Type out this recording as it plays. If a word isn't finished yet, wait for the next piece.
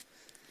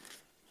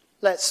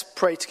Let's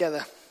pray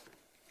together.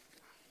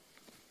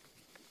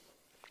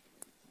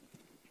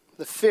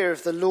 The fear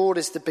of the Lord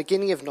is the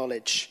beginning of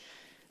knowledge,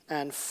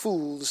 and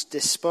fools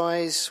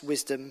despise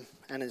wisdom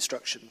and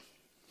instruction.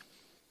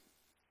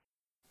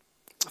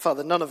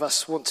 Father, none of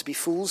us want to be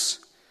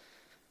fools,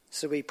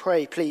 so we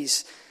pray,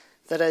 please,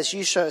 that as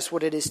you show us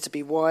what it is to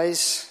be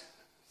wise,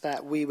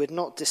 that we would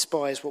not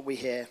despise what we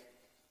hear,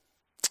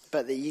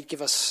 but that you'd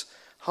give us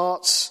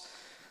hearts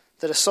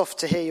that are soft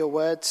to hear your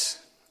words,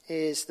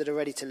 ears that are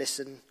ready to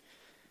listen,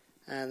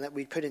 and that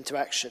we'd put into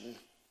action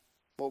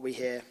what we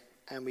hear,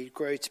 and we'd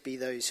grow to be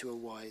those who are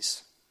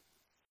wise.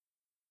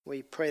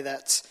 We pray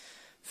that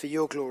for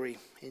your glory,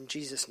 in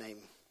Jesus' name.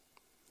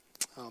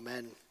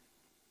 Amen.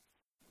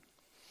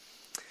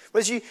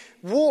 Well, as you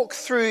walk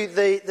through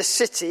the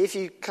city, if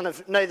you kind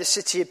of know the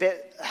city a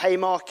bit,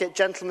 Haymarket,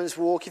 Gentleman's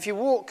Walk, if you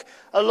walk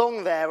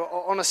along there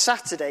on a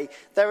Saturday,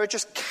 there are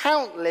just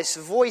countless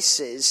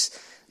voices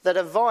that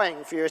are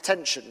vying for your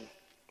attention.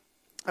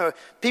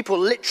 People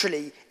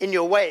literally in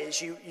your way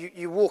as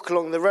you walk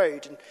along the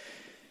road and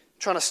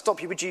trying to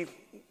stop you.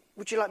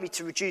 Would you like me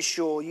to reduce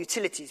your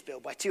utilities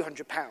bill by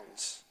 £200?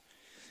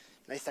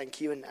 No,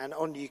 thank you. And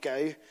on you go.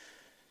 A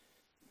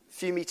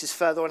few metres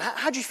further on.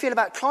 How do you feel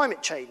about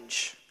climate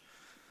change?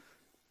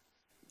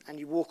 And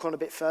you walk on a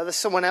bit further.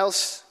 Someone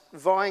else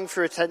vying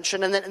for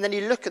attention. And then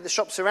you look at the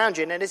shops around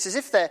you, and it's as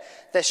if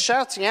they're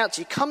shouting out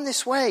to you, come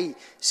this way.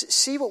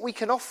 See what we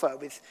can offer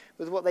with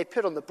what they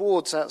put on the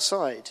boards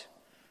outside.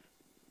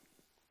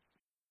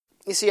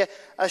 You see,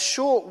 a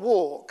short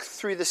walk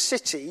through the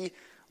city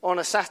on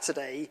a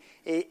Saturday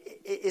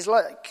is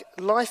like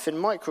life in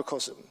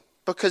microcosm,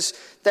 because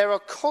there are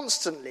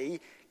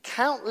constantly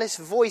countless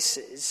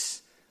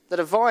voices that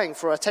are vying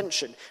for our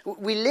attention.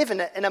 We live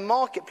in a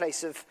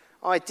marketplace of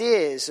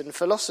ideas and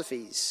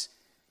philosophies.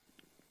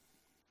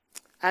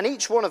 And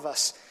each one of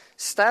us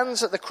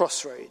stands at the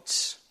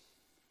crossroads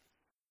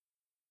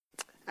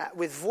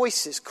with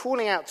voices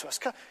calling out to us,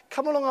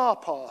 come along our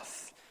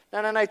path.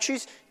 No,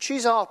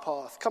 choose our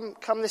path.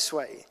 Come this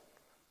way.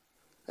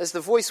 There's the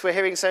voice we're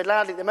hearing so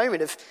loudly at the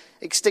moment of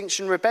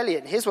Extinction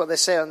Rebellion. Here's what they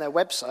say on their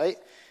website.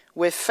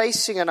 We're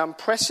facing an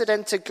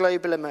unprecedented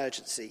global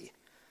emergency.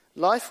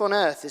 Life on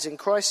Earth is in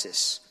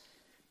crisis.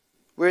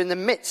 We're in the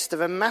midst of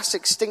a mass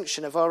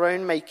extinction of our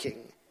own making.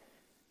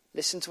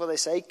 Listen to what they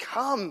say.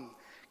 Come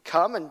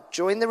and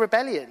join the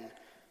rebellion.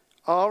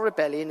 Our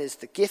rebellion is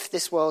the gift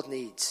this world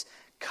needs.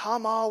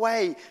 Come our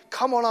way.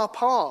 Come on our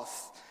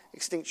path.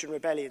 Extinction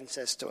Rebellion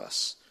says to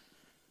us.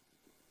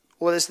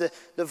 Or there's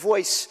the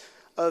voice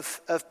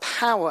of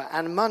power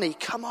and money.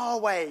 Come our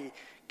way.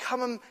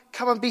 Come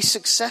and be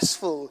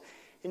successful.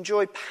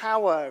 Enjoy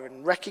power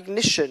and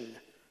recognition.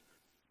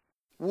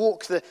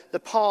 Walk the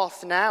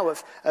path now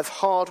of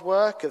hard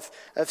work,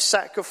 of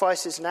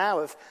sacrifices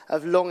now,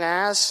 of long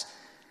hours.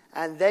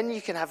 And then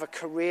you can have a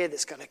career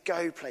that's going to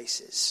go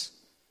places.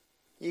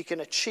 You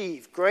can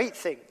achieve great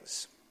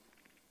things.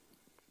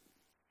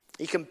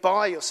 You can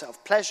buy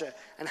yourself pleasure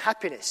and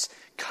happiness.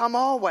 Come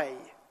our way.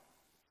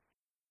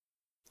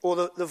 Or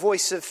the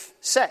voice of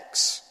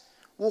sex.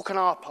 Walk on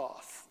our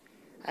path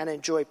and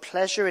enjoy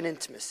pleasure and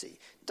intimacy.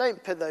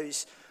 Don't put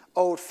those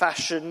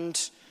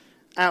old-fashioned,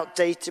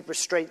 outdated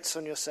restraints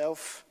on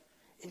yourself.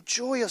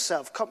 Enjoy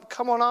yourself.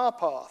 Come on our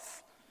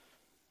path.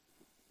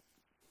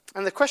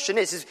 And the question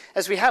is,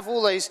 as we have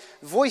all those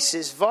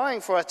voices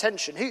vying for our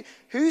attention,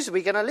 whose are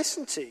we going to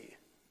listen to?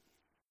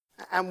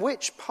 And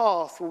which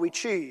path will we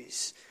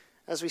choose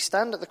as we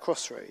stand at the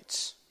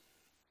crossroads?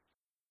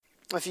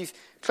 If you've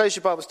closed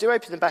your Bibles, do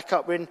open them back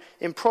up. We're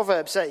in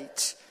Proverbs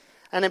 8.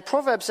 And in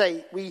Proverbs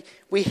 8,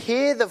 we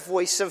hear the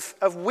voice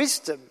of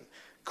wisdom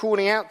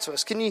calling out to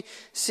us. Can you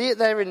see it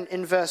there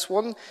in verse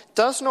 1?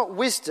 Does not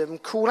wisdom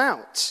call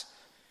out?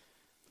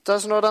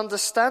 Does not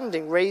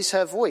understanding raise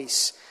her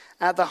voice?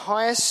 At the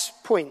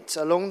highest point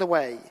along the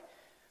way,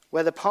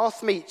 where the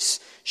path meets,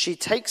 she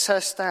takes her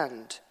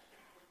stand.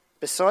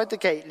 Beside the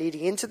gate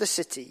leading into the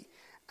city,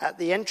 at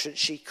the entrance,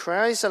 she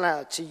cries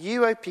aloud, to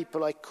you, O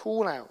people, I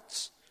call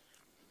out.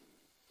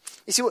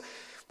 You see,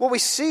 what we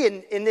see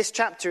in this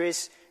chapter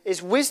is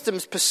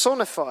wisdom's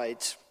personified.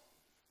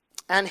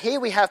 And here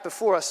we have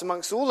before us,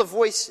 amongst all the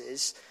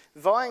voices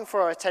vying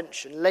for our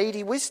attention,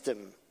 Lady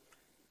Wisdom.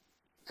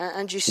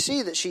 And you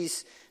see that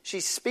she's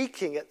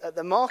speaking at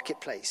the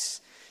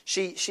marketplace.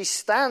 She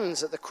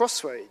stands at the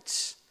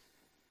crossroads.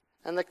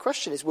 And the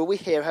question is, will we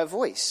hear her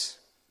voice?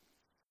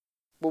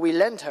 Will we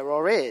lend her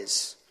our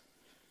ears?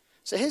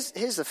 So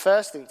here's the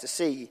first thing to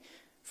see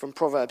from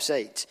Proverbs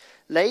 8.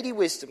 Lady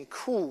Wisdom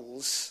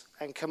calls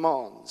and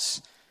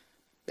commands.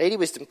 Lady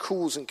Wisdom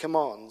calls and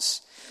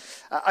commands.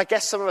 I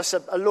guess some of us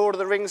are Lord of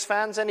the Rings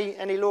fans.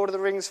 Any Lord of the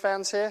Rings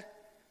fans here?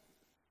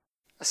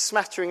 A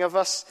smattering of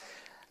us.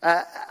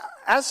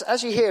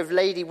 As you hear of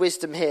Lady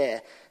Wisdom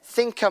here,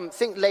 think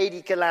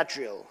Lady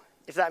Galadriel,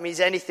 if that means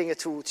anything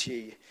at all to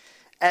you.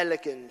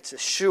 Elegant,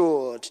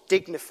 assured,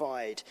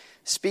 dignified,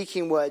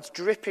 speaking words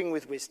dripping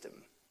with wisdom.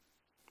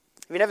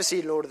 If you've never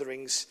seen Lord of the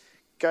Rings,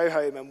 go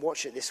home and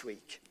watch it this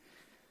week.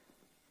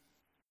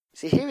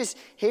 See,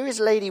 here is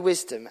Lady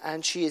Wisdom,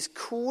 and she is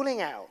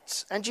calling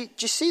out. And do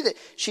you see that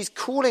she's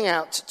calling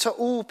out to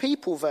all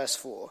people, verse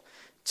 4.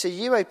 To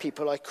you, O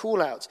people, I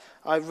call out.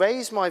 I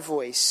raise my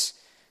voice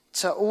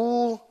to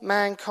all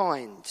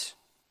mankind.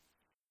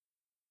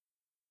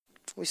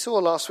 We saw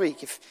last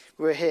week, if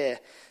we were here,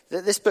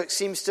 that this book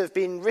seems to have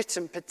been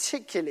written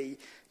particularly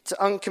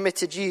to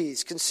uncommitted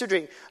youths,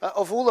 considering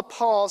of all the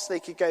paths they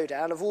could go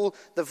down, of all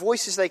the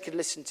voices they could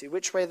listen to,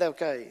 which way they'll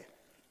go.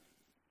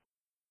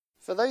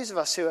 For those of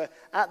us who are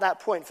at that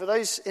point, for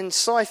those in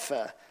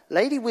Cypher,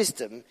 Lady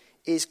Wisdom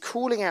is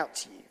calling out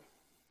to you.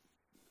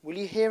 Will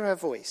you hear her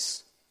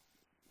voice?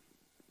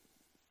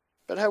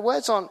 But her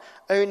words aren't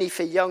only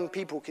for young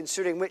people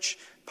considering which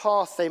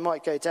path they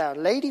might go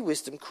down. Lady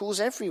Wisdom calls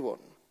everyone.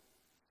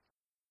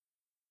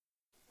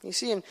 You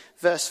see in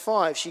verse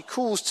 5, she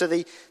calls to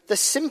the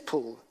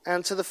simple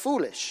and to the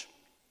foolish.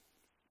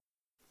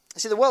 You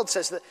see, the world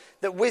says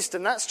that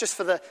wisdom, that's just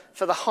for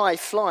the high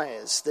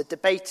flyers, the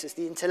debaters,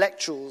 the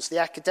intellectuals, the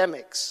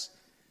academics.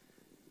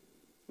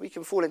 We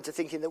can fall into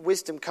thinking that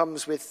wisdom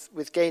comes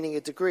with gaining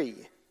a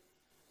degree.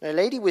 Now,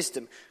 Lady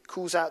Wisdom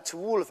calls out to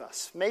all of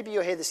us. Maybe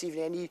you're here this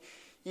evening and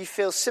you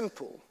feel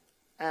simple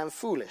and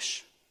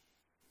foolish.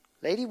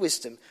 Lady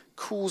Wisdom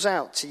calls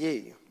out to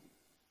you.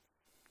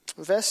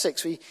 In verse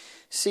 6, we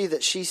see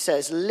that she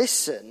says,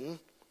 "Listen,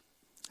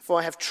 for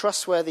I have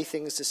trustworthy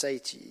things to say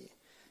to you."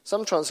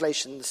 Some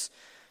translations,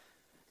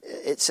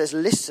 it says,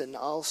 "Listen,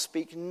 I'll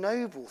speak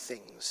noble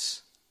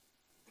things."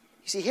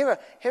 You see, here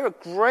are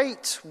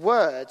great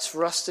words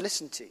for us to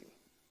listen to.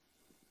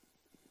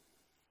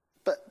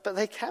 But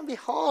they can be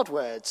hard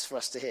words for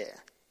us to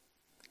hear.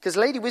 Because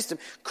Lady Wisdom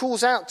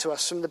calls out to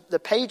us from the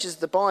pages of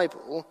the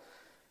Bible,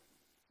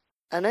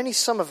 and only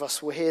some of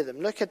us will hear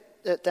them. Look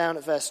down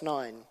at verse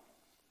 9.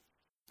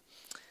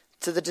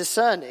 "To the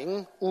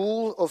discerning,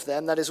 all of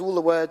them," that is all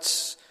the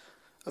words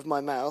of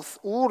my mouth,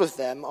 "all of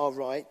them are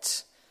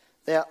right.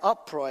 They are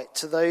upright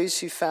to those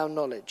who found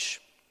knowledge."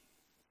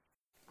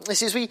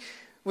 This is, we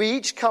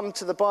each come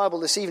to the Bible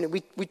this evening.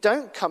 We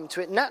don't come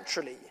to it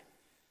naturally,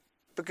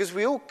 because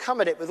we all come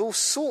at it with all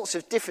sorts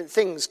of different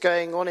things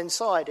going on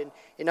inside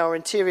in our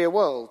interior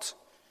world.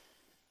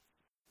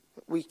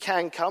 We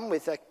can come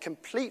with a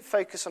complete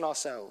focus on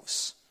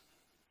ourselves.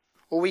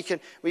 Or we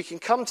can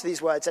come to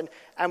these words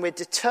and we're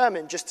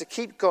determined just to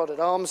keep God at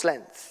arm's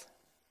length.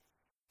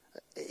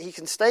 He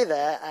can stay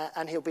there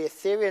and he'll be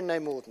Ethereal no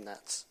more than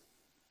that.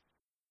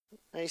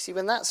 Now you see,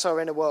 when that's our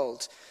inner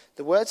world,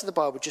 the words of the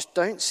Bible just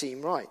don't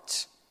seem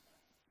right.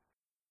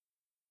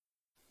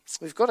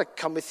 We've got to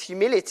come with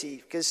humility,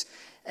 because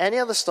any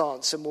other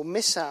stance and we'll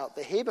miss out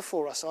that here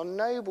before us are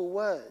noble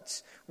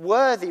words,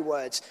 worthy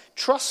words,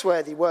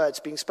 trustworthy words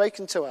being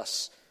spoken to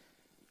us.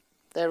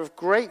 They're of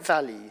great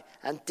value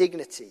and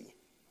dignity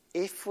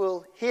if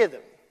we'll hear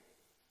them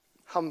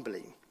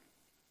humbly.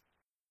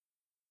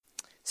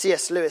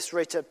 C.S. Lewis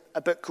wrote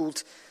a book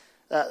called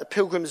The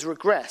Pilgrim's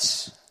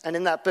Regress. And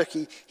in that book,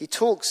 he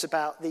talks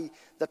about the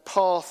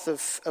path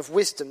of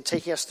wisdom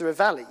taking us through a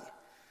valley.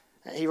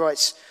 And he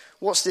writes,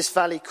 "What's this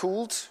valley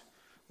called?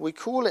 We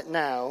call it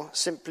now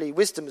simply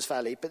Wisdom's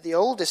Valley, but the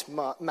oldest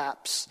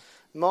maps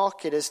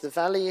mark it as the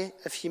Valley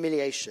of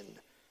Humiliation,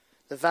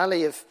 the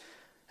Valley of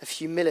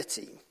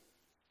humility."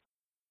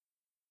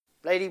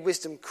 Lady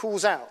Wisdom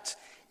calls out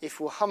if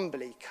we'll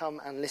humbly come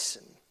and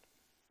listen.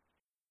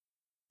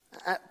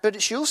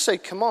 But she also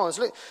commands,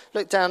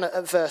 look down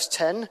at verse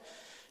 10,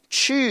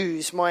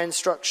 "Choose my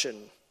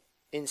instruction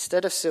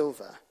instead of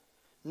silver,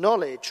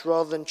 knowledge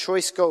rather than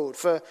choice gold,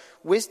 for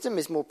wisdom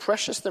is more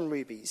precious than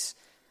rubies,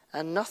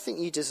 and nothing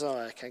you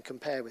desire can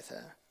compare with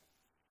her."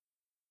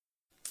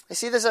 You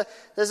see, there's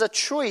a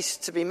choice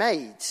to be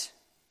made.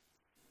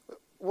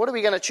 What are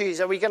we going to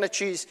choose? Are we going to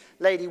choose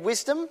Lady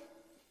Wisdom,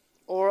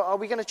 or are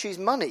we going to choose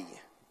money?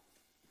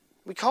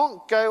 We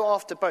can't go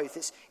after both.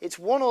 It's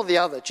one or the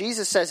other.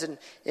 Jesus says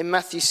in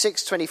Matthew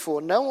 6:24,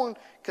 "No one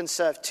can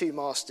serve two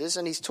masters,"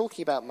 and he's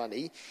talking about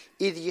money.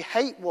 "Either you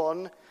hate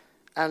one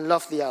and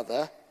love the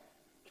other,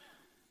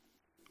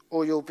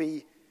 or you'll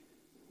be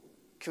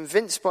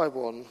convinced by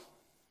one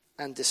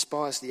and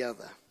despise the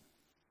other."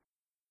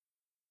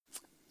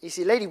 You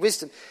see, Lady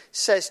Wisdom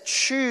says,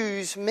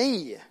 "Choose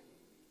me."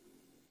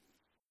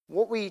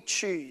 What we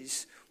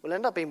choose will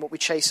end up being what we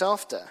chase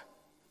after.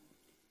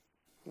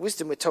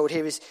 Wisdom, we're told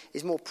here,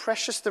 is more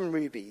precious than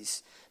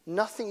rubies.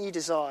 Nothing you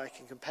desire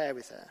can compare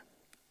with her.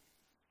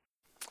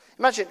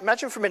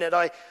 Imagine for a minute,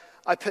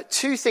 I put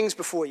two things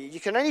before you. You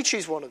can only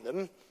choose one of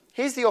them.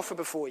 Here's the offer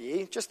before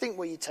you. Just think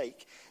what you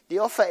take. The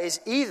offer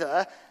is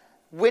either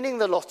winning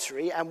the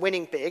lottery and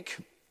winning big,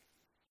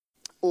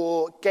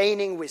 or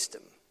gaining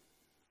wisdom.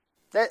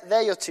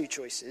 They're your two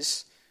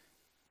choices.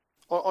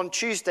 On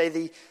Tuesday,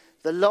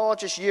 the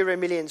largest Euro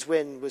Millions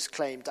win was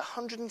claimed,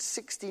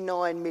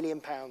 £169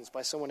 million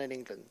by someone in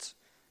England.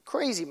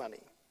 Crazy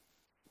money.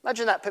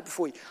 Imagine that put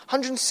before you.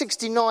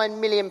 £169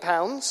 million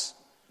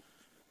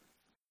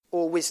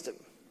or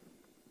wisdom.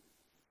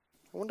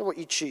 I wonder what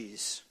you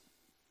choose.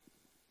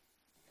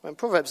 Well, in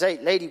Proverbs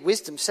 8, Lady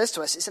Wisdom says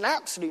to us, it's an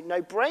absolute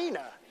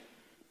no-brainer.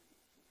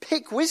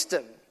 Pick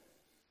wisdom.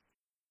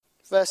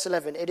 Verse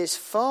 11, it is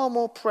far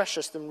more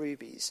precious than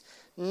rubies.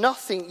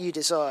 Nothing you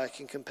desire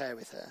can compare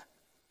with her.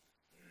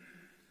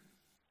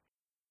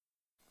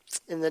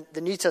 In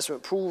the New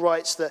Testament, Paul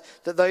writes that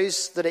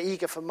those that are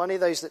eager for money,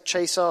 those that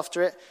chase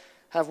after it,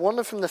 have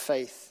wandered from the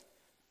faith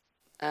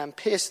and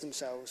pierced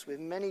themselves with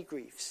many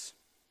griefs.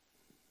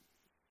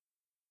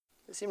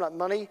 It seemed like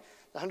money,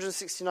 the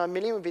 169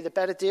 million, would be the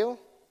better deal.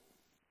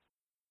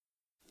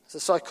 There's a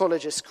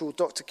psychologist called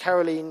Dr.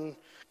 Caroline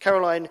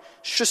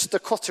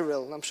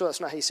Schuster-Cotterill. I'm sure that's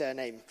not how you say her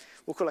name.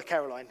 We'll call her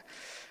Caroline.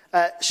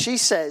 She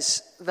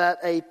says that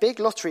a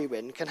big lottery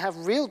win can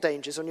have real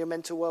dangers on your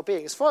mental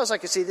well-being. As far as I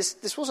could see,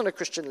 this wasn't a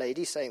Christian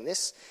lady saying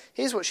this.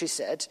 Here's what she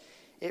said.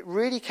 It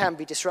really can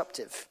be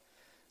disruptive.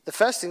 The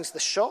first thing's the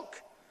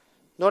shock,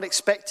 not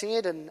expecting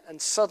it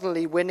and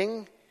suddenly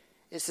winning.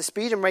 It's the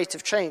speed and rate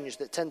of change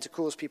that tend to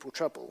cause people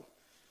trouble.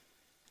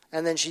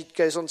 And then she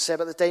goes on to say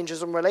about the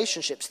dangers on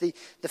relationships. The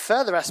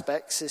further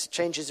aspects is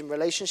changes in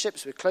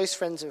relationships with close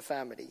friends and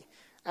family.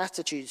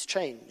 Attitudes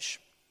change.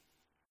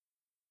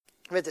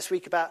 I read this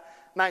week about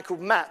a man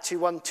called Matt who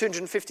won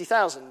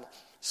 250,000,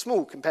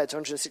 small compared to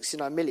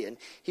 169 million.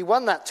 He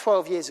won that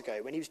 12 years ago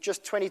when he was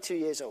just 22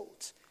 years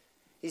old.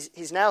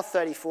 He's now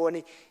 34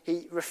 and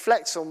he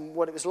reflects on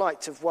what it was like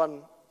to have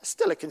won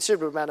still a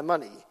considerable amount of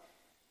money.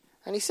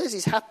 And he says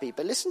he's happy,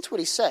 but listen to what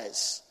he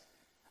says.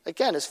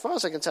 Again, as far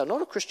as I can tell,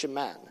 not a Christian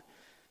man.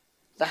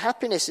 The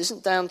happiness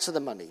isn't down to the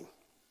money.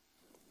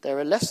 There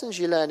are lessons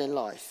you learn in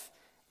life,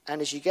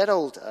 and as you get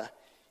older,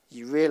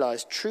 you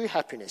realize true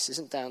happiness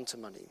isn't down to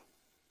money.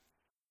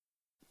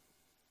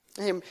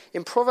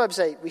 In Proverbs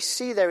 8, we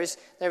see there is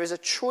a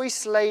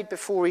choice laid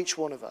before each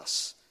one of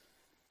us.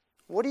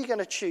 What are you going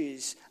to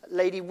choose?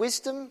 Lady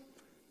wisdom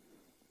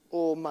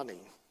or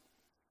money?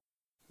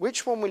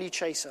 Which one will you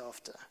chase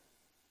after?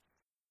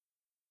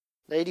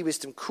 Lady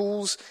wisdom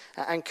calls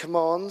and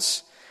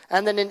commands.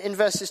 And then in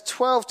verses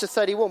 12 to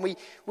 31,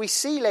 we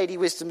see Lady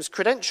wisdom's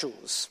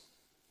credentials.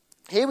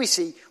 Here we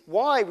see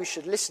why we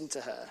should listen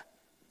to her.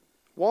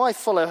 Why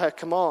follow her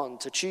command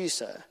to choose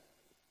her?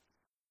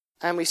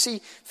 And we see,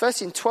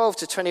 first in 12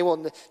 to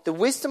 21, the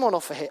wisdom on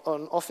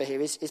offer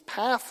here is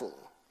powerful.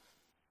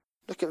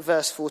 Look at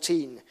verse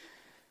 14.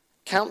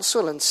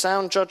 Counsel and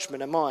sound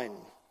judgment are mine.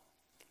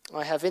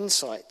 I have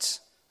insight.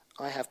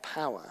 I have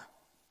power.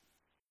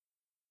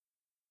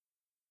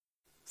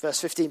 Verse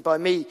 15, by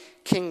me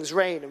kings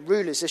reign and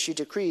rulers issue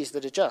decrees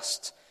that are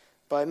just.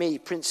 By me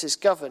princes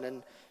govern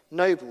and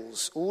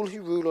nobles, all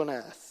who rule on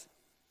earth.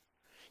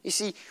 You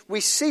see, we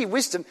see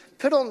wisdom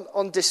put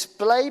on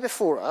display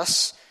before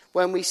us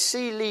when we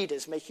see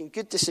leaders making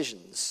good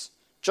decisions,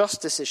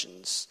 just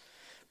decisions,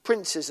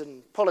 princes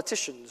and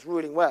politicians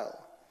ruling well.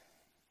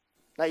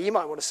 Now, you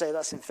might want to say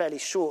that's in fairly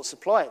short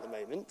supply at the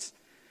moment,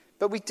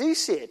 but we do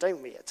see it,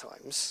 don't we, at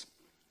times?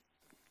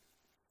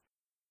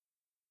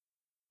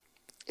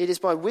 It is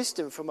by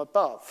wisdom from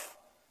above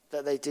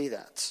that they do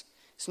that.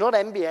 It's not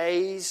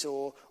MBAs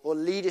or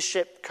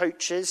leadership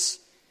coaches.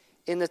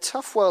 In the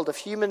tough world of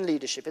human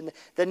leadership, in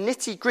the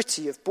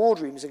nitty-gritty of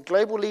boardrooms and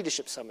global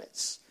leadership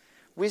summits,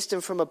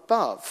 wisdom from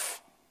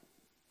above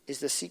is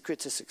the secret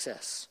to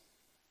success.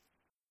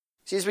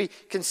 See, as we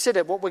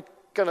consider who we're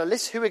going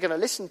to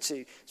listen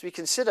to, as we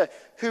consider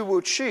who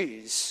we'll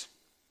choose,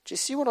 do you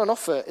see what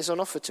is on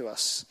offer to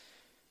us?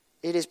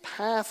 It is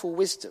powerful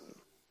wisdom.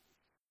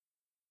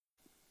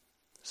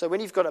 So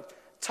when you've got a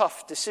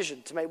tough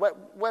decision to make,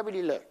 where will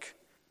you look?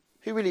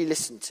 Who will you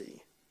listen to?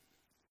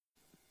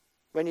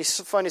 When you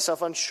find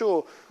yourself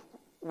unsure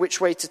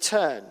which way to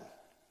turn,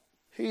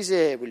 whose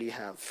ear will you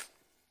have?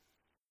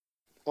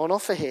 On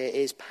offer here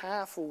is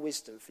powerful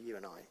wisdom for you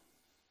and I.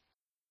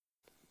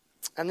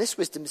 And this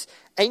wisdom's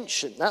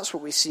ancient. That's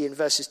what we see in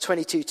verses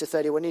 22 to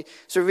 30. When you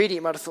sort of reading it,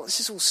 you might have thought,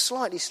 this is all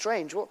slightly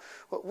strange.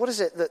 What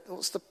is it?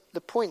 What's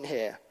the point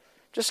here?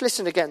 Just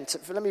listen again.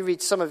 Let me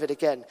read some of it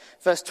again.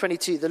 Verse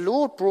 22, the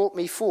Lord brought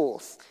me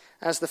forth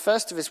as the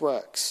first of his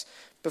works.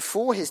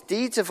 Before his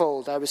deeds of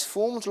old, I was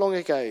formed long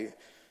ago.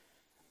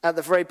 At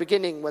the very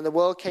beginning, when the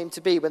world came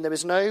to be, when there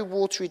was no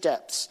watery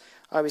depths,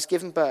 I was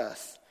given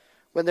birth.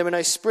 When there were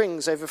no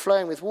springs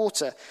overflowing with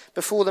water,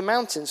 before the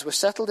mountains were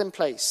settled in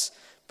place,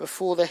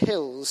 before the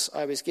hills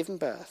I was given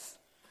birth.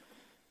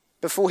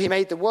 Before he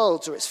made the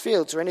worlds or its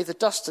fields or any of the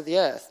dust of the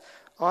earth,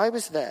 I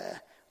was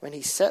there when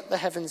he set the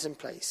heavens in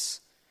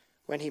place,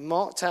 when he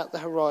marked out the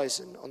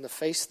horizon on the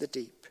face of the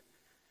deep,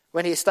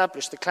 when he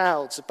established the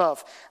clouds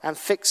above and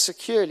fixed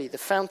securely the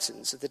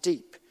fountains of the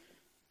deep,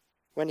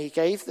 when he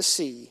gave the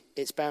sea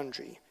its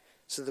boundary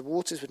so the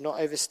waters would not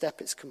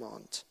overstep its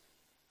command,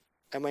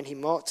 and when he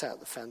marked out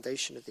the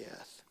foundation of the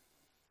earth.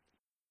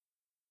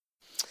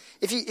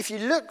 If you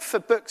look for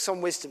books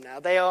on wisdom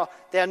now, they are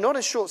not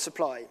in short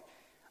supply.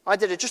 I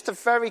did just a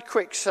very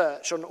quick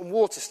search on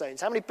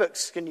Waterstones. How many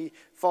books can you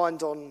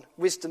find on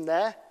wisdom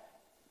there?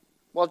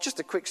 Well, just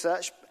a quick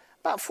search.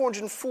 About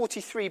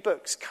 443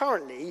 books.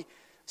 Currently,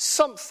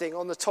 something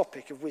on the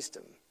topic of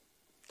wisdom.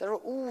 There are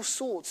all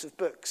sorts of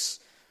books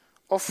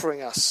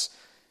offering us,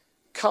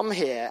 come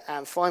here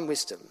and find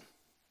wisdom.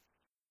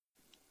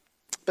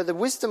 But the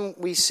wisdom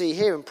we see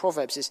here in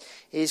Proverbs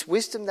is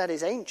wisdom that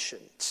is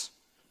ancient.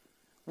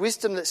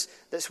 Wisdom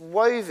that's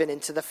woven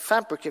into the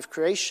fabric of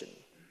creation.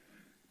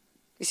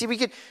 You see, we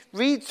could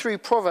read through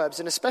Proverbs,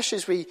 and especially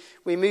as we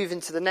move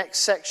into the next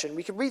section,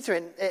 we could read through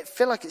it and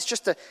feel like it's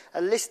just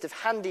a list of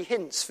handy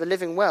hints for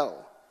living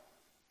well.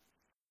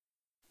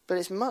 But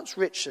it's much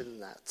richer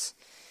than that.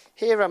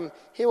 Hear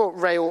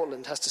what Ray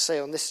Ortland has to say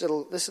on this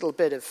little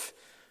bit of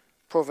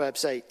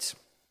Proverbs 8.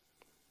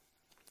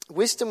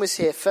 Wisdom was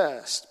here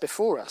first,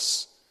 before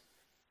us.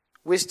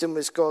 Wisdom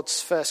was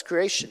God's first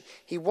creation.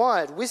 He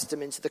wired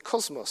wisdom into the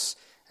cosmos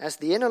as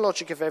the inner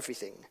logic of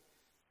everything.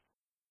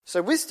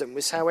 So wisdom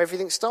was how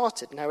everything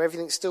started and how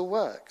everything still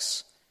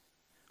works.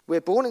 We're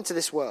born into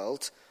this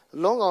world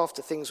long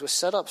after things were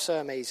set up so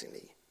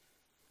amazingly.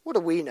 What do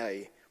we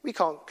know? We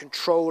can't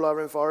control our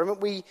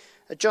environment. We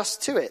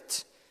adjust to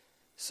it.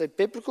 So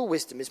biblical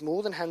wisdom is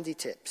more than handy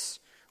tips.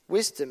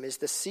 Wisdom is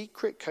the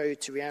secret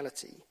code to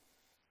reality.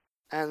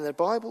 And in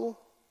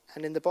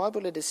the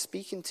Bible it is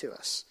speaking to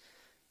us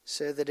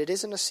so that it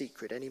isn't a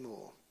secret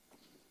anymore.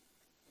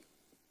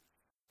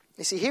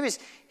 You see, here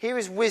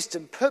is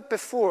wisdom put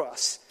before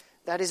us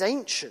that is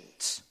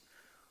ancient.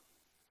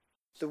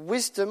 The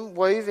wisdom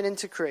woven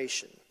into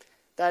creation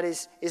that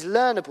is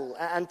learnable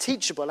and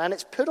teachable, and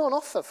it's put on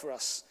offer for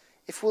us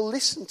if we'll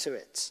listen to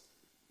it.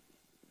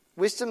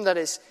 Wisdom that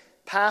is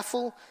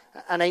powerful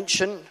and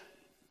ancient.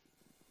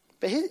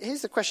 But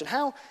here's the question.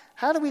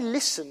 How do we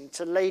listen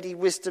to Lady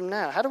Wisdom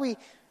now? How do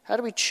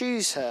we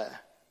choose her?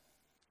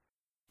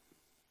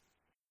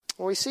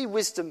 Well, we see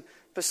wisdom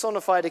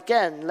personified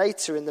again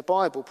later in the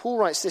Bible. Paul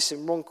writes this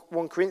in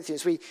 1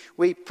 Corinthians.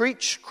 We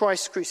preach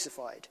Christ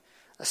crucified,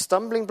 a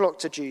stumbling block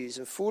to Jews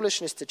and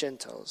foolishness to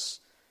Gentiles.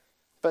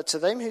 But to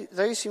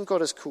those whom God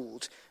has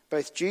called,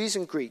 both Jews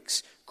and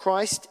Greeks,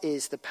 Christ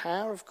is the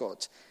power of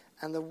God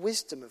and the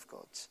wisdom of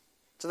God.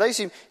 To those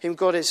whom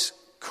God is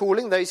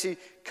calling, those who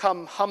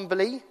come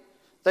humbly,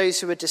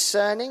 those who are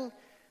discerning,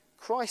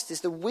 Christ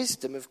is the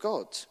wisdom of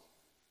God.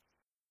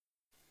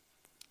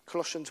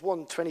 Colossians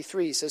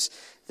 1:23 says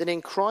that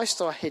in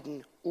Christ are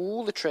hidden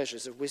all the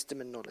treasures of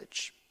wisdom and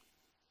knowledge.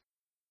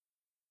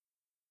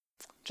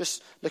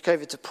 Just look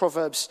over to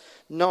Proverbs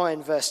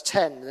 9 verse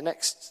 10, the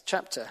next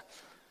chapter.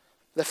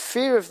 The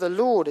fear of the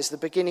Lord is the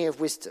beginning of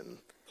wisdom,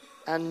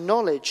 and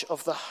knowledge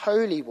of the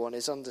Holy One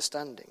is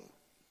understanding.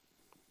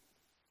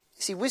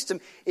 You see,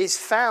 wisdom is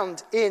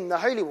found in the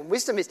Holy One.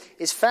 Wisdom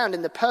is found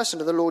in the person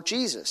of the Lord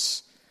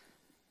Jesus.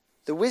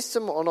 The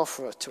wisdom on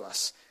offer to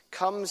us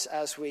comes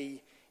as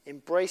we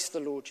embrace the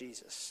Lord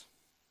Jesus.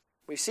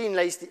 We've seen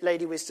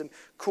Lady Wisdom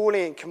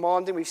calling and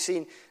commanding. We've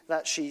seen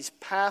that she's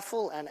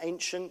powerful and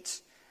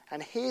ancient.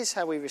 And here's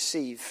how we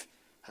receive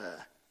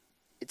her.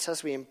 It's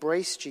as we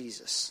embrace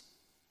Jesus.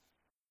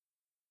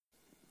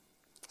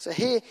 So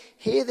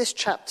hear this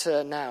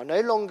chapter now,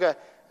 no longer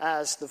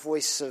as the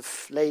voice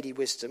of Lady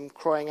Wisdom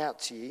crying out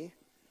to you.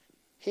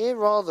 Hear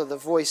rather the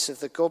voice of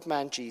the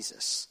God-man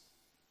Jesus.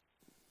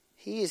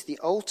 He is the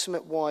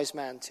ultimate wise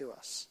man to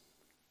us.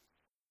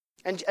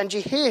 And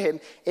you hear him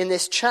in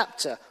this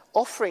chapter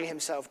offering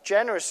himself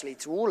generously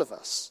to all of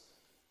us.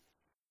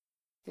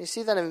 You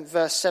see that in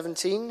verse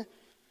 17?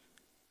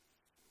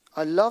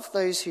 I love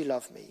those who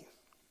love me,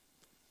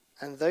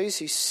 and those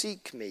who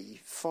seek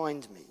me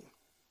find me.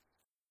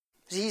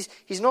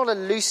 He's not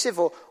elusive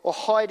or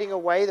hiding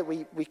away that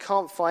we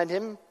can't find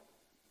him.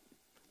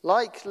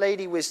 Like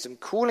Lady Wisdom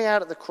calling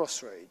out at the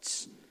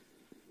crossroads,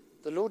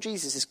 the Lord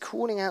Jesus is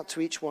calling out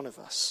to each one of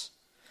us.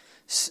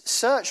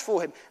 Search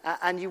for him,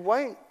 and you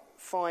won't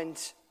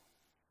find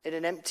it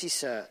an empty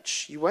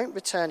search. You won't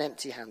return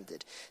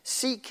empty-handed.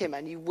 Seek him,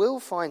 and you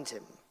will find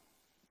him.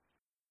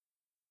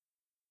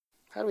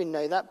 How do we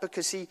know that?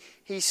 Because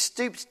he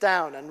stooped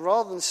down, and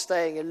rather than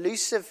staying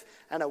elusive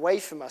and away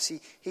from us,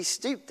 he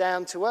stooped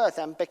down to earth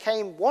and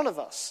became one of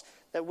us,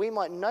 that we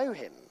might know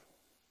him.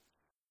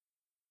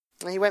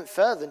 And he went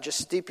further than just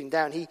stooping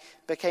down. He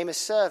became a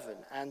servant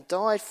and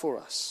died for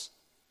us.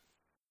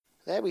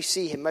 There we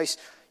see him most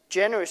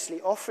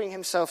generously offering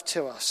himself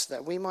to us,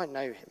 that we might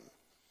know him.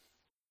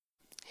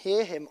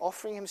 Hear him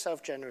offering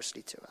himself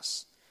generously to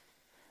us.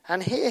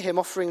 And hear him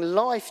offering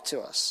life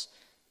to us.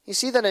 You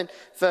see that in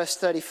verse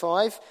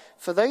 35.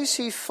 For those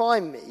who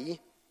find me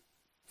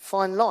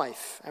find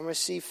life and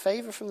receive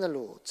favor from the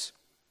Lord.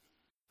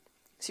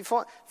 See,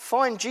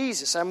 find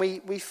Jesus and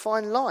we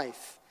find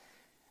life.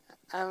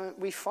 And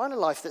we find a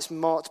life that's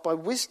marked by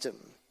wisdom.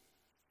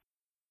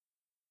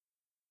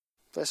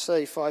 Verse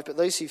 35, but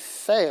those who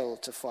fail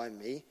to find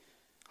me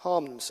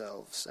harm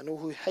themselves, and all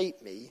who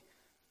hate me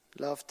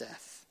love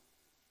death.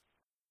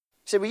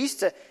 So we're used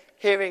to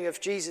hearing of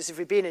Jesus, if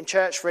we've been in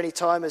church for any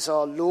time, as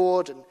our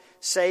Lord and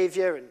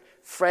Saviour and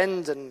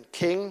friend and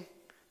King.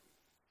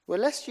 We're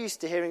less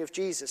used to hearing of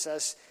Jesus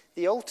as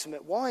the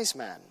ultimate wise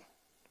man,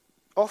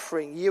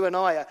 offering you and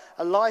I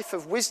a life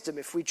of wisdom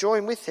if we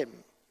join with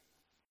him.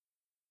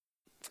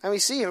 And we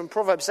see here in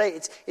Proverbs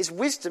 8, it's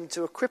wisdom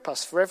to equip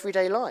us for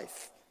everyday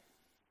life.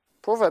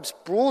 Proverbs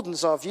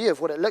broadens our view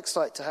of what it looks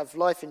like to have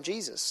life in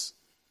Jesus.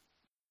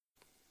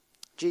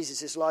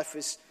 Jesus' life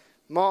was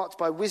marked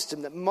by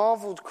wisdom that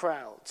marveled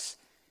crowds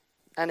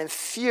and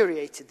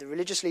infuriated the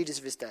religious leaders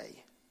of his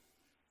day.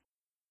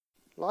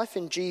 Life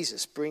in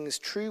Jesus brings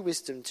true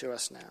wisdom to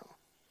us now.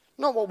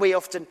 Not what we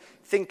often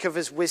think of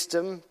as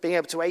wisdom, being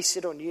able to ace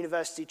it on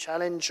University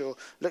Challenge or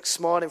look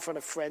smart in front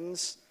of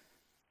friends,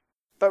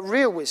 but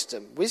real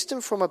wisdom,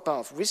 wisdom from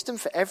above, wisdom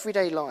for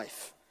everyday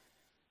life.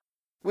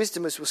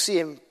 Wisdom, as we'll see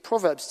in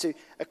Proverbs, to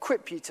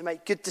equip you to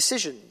make good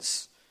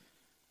decisions.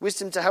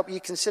 Wisdom to help you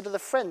consider the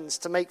friends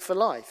to make for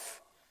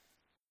life.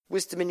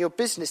 Wisdom in your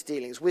business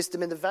dealings.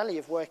 Wisdom in the value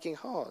of working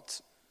hard.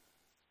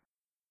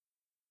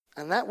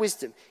 And that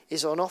wisdom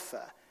is on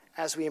offer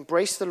as we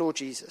embrace the Lord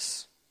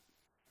Jesus.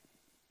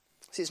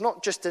 See, it's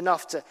not just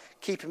enough to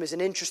keep him as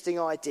an interesting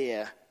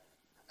idea,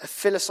 a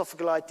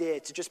philosophical idea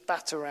to just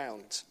bat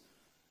around.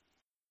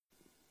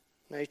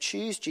 No,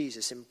 choose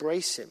Jesus,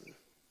 embrace him.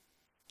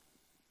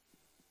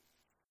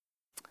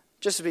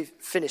 Just as we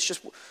finish,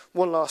 just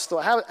one last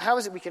thought. How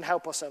is it we can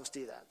help ourselves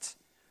do that?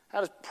 How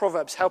does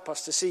Proverbs help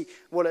us to see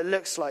what it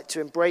looks like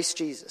to embrace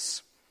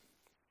Jesus?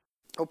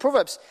 Well,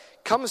 Proverbs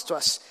comes to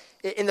us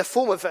in the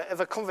form of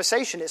a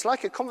conversation. It's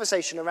like a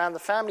conversation around the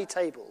family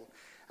table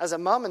as a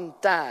mum and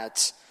dad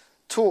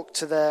talk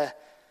to their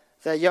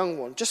young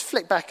one. Just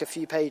flick back a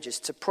few pages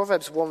to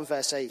Proverbs 1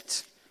 verse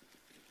 8.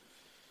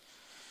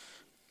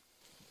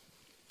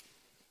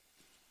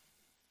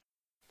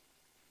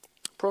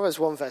 Proverbs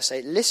 1 verse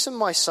 8. Listen,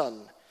 my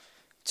son,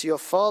 to your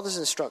father's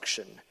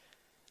instruction,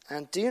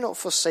 and do not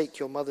forsake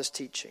your mother's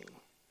teaching.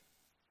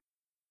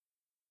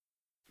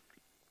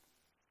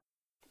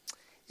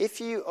 If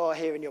you are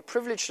here and you're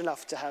privileged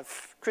enough to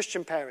have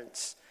Christian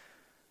parents,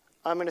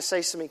 I'm going to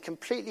say something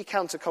completely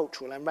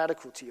countercultural and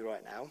radical to you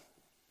right now.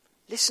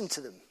 Listen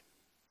to them.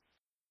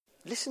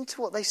 Listen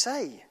to what they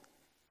say.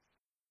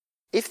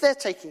 If they're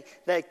taking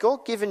their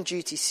God-given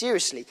duty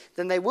seriously,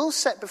 then they will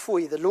set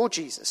before you the Lord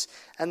Jesus,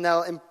 and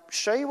they'll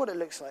show you what it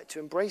looks like to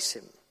embrace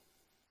him.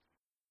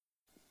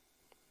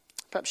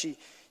 Perhaps you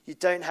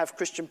don't have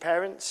Christian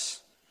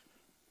parents,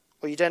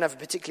 or you don't have a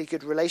particularly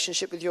good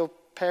relationship with your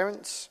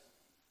parents.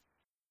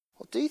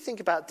 Or do you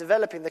think about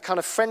developing the kind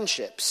of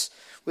friendships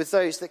with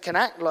those that can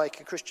act like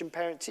a Christian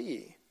parent to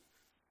you?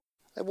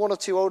 There are one or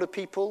two older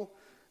people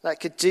that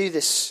could do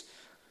this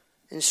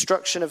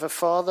instruction of a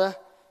father,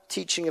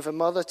 teaching of a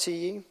mother to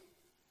you,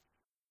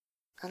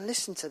 and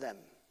listen to them.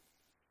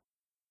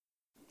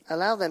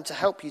 Allow them to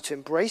help you to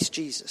embrace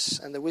Jesus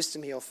and the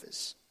wisdom he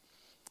offers.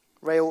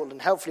 Ray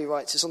Ortland helpfully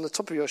writes, it's on the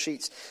top of your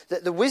sheets,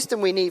 that the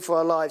wisdom we need for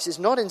our lives is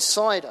not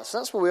inside us.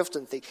 That's what we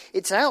often think.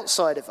 It's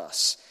outside of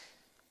us.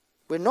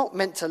 We're not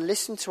meant to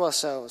listen to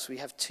ourselves. We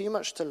have too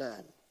much to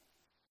learn.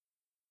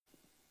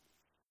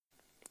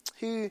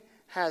 Who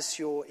has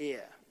your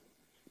ear?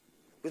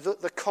 With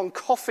the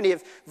cacophony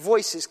of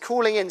voices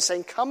calling in,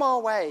 saying, come our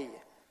way,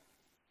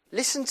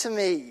 listen to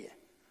me,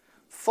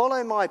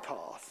 follow my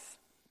path.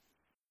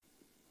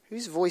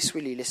 Whose voice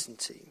will you listen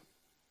to?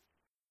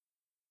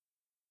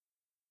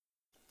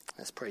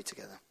 Let's pray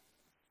together.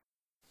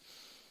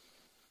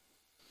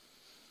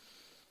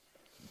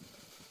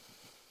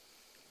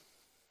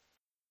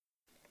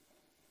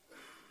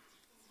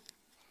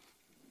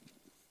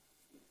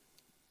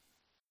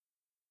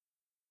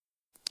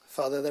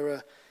 Father, there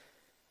are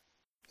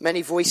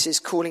many voices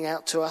calling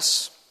out to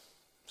us,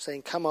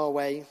 saying, come our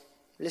way,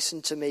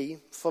 listen to me,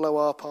 follow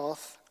our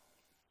path.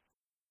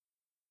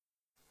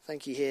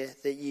 Thank you here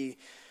that you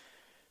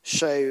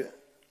show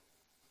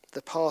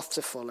the path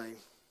to follow.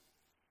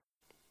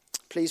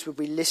 Please would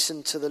we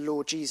listen to the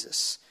Lord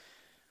Jesus?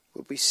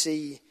 Would we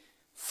see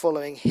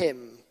following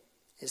him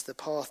is the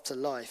path to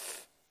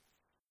life?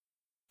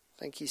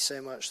 Thank you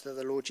so much that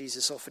the Lord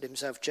Jesus offered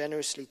himself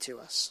generously to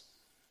us.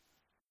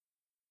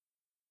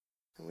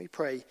 And we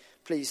pray,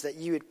 please, that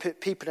you would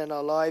put people in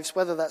our lives,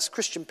 whether that's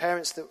Christian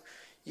parents that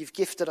you've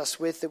gifted us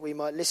with, that we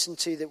might listen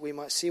to, that we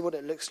might see what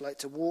it looks like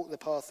to walk the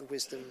path of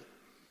wisdom.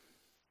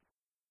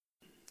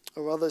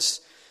 Or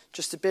others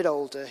just a bit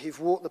older who've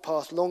walked the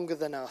path longer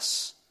than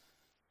us,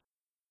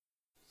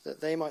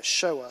 that they might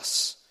show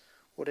us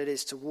what it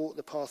is to walk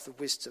the path of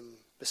wisdom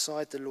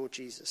beside the Lord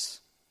Jesus.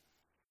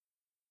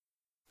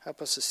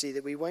 Help us to see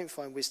that we won't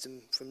find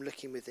wisdom from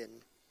looking within.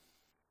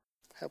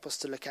 Help us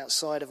to look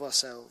outside of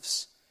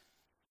ourselves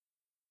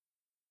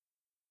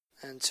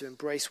and to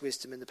embrace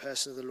wisdom in the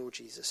person of the Lord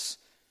Jesus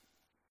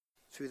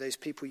through those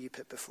people you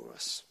put before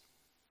us.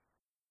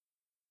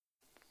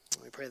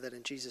 We pray that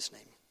in Jesus'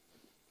 name.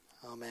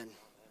 Amen.